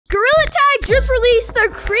just released their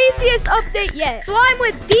craziest update yet. So I'm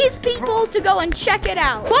with these people to go and check it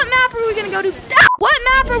out. What map are we gonna go to? What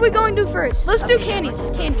map are we going to first? Let's do canyons.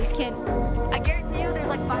 Canyons. I guarantee you there's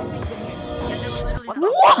like 5 things in here.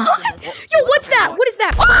 What? Yo, what's that? What is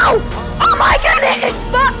that? Oh! Oh my goodness!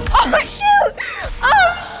 But oh shoot!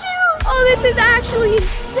 Oh shoot! Oh, this is actually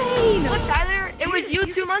insane. Look, Tyler, it was you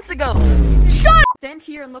 2 months ago. Shut up! Stand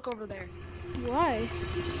here and look over there. Why?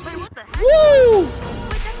 Wait, what the heck? Whoa!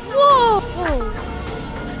 Wait, that's not... Whoa!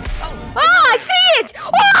 Oh. Ah, I see it!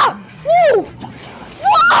 Oh! Whoa!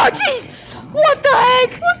 Whoa! Jeez! What the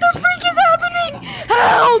heck? What the freak is happening?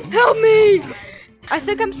 Help! Help me! I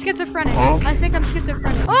think I'm schizophrenic. I think I'm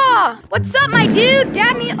schizophrenic. Oh! What's up, my dude?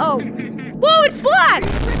 Dab me. Oh. Whoa, it's black!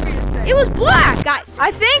 It was black! Guys,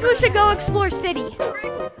 I think we should go explore city.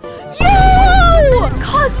 Yo!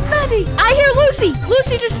 Cosmetic! I hear Lucy!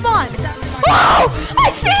 Lucy just spawned. Oh! I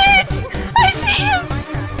see it! I see him!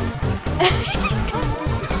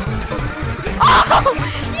 Oh!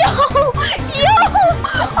 Yo!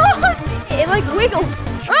 Oh! It like wiggles.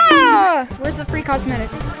 Ah! Where's the free cosmetic?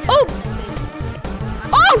 Oh!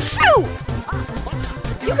 Oh, shoot!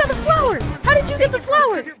 You got the flower! How did you get the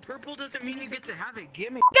flower? Purple doesn't mean you get to have it.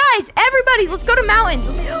 Give me. Guys, everybody, let's go to mountain.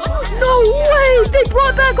 No way! They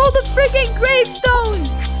brought back all the freaking gravestones!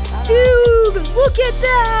 Dude, look at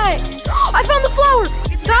that! I found the flower!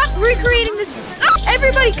 Stop recreating this.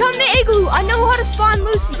 Everybody, come to Igloo. I know how to spawn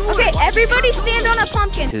Lucy. Okay, everybody stand on a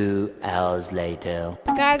pumpkin. 2 hours later.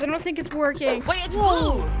 Guys, I don't think it's working. Wait, it's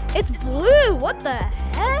blue. It's blue. What the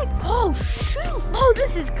heck? Oh, shoot. Oh,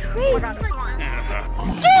 this is crazy.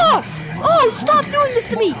 Oh, stop doing this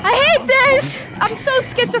to me. I hate this. I'm so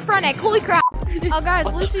schizophrenic. Holy crap. Oh, guys,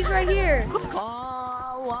 Lucy's right here.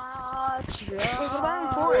 Oh,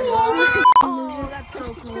 that's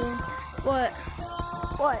so cool. What?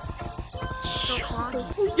 What?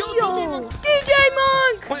 Yo, DJ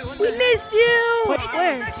Monk! Wait, what We the missed you! Wait,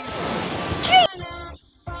 where?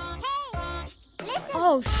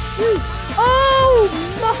 Oh, shoot! Oh,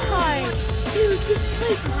 my! Dude, this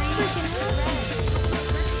place is freaking awesome.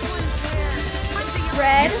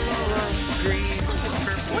 Red?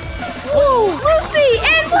 Whoa! Lucy!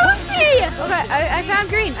 And Lucy! Okay, I found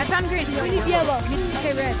green. We need yellow.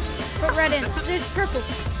 Okay, red. Put red in. There's purple.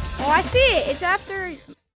 Oh, I see it. It's after...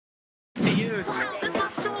 This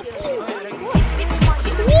looks so cool.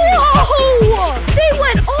 Whoa! They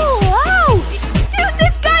went all out! Dude,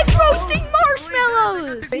 this guy's roasting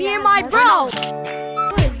marshmallows! Me and my bro!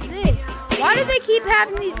 What is this? Why do they keep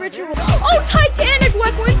having these rituals? Oh, Titanic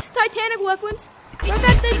weapons! Look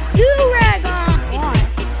at the do-rag on!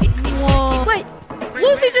 Whoa. Wait,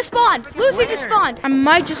 Lucy just spawned! I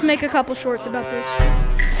might just make a couple shorts about this.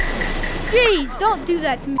 Jeez, don't do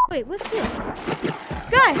that to me. Wait, what's this?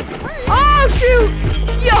 Guys! Oh, shoot!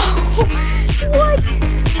 Yo! What?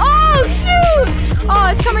 Oh, shoot! Oh,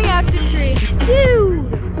 it's coming after tree.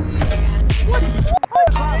 Dude! What?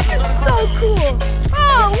 This is so cool!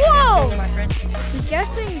 Oh, whoa! I'm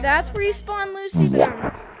guessing that's where you spawn, Lucy, but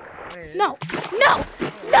No!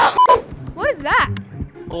 What is that?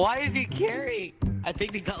 Why is he carrying? I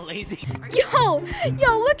think he got lazy. Yo,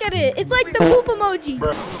 look at it. It's like the poop emoji.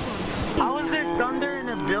 How is there thunder in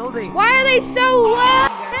a building? Why are they so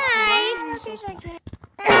loud?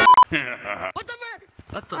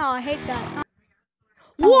 What the? Oh, I hate that.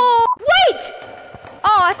 Whoa! Wait!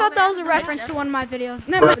 Oh, I thought that was a reference to one of my videos.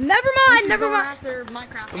 Never mind. After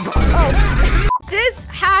Minecraft. Oh. This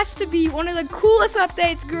has to be one of the coolest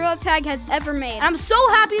updates Gorilla Tag has ever made. I'm so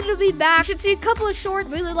happy to be back. You should see a couple of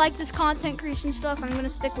shorts. Really like this content creation stuff. I'm gonna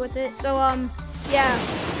stick with it. So, yeah.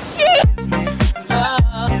 Jeez!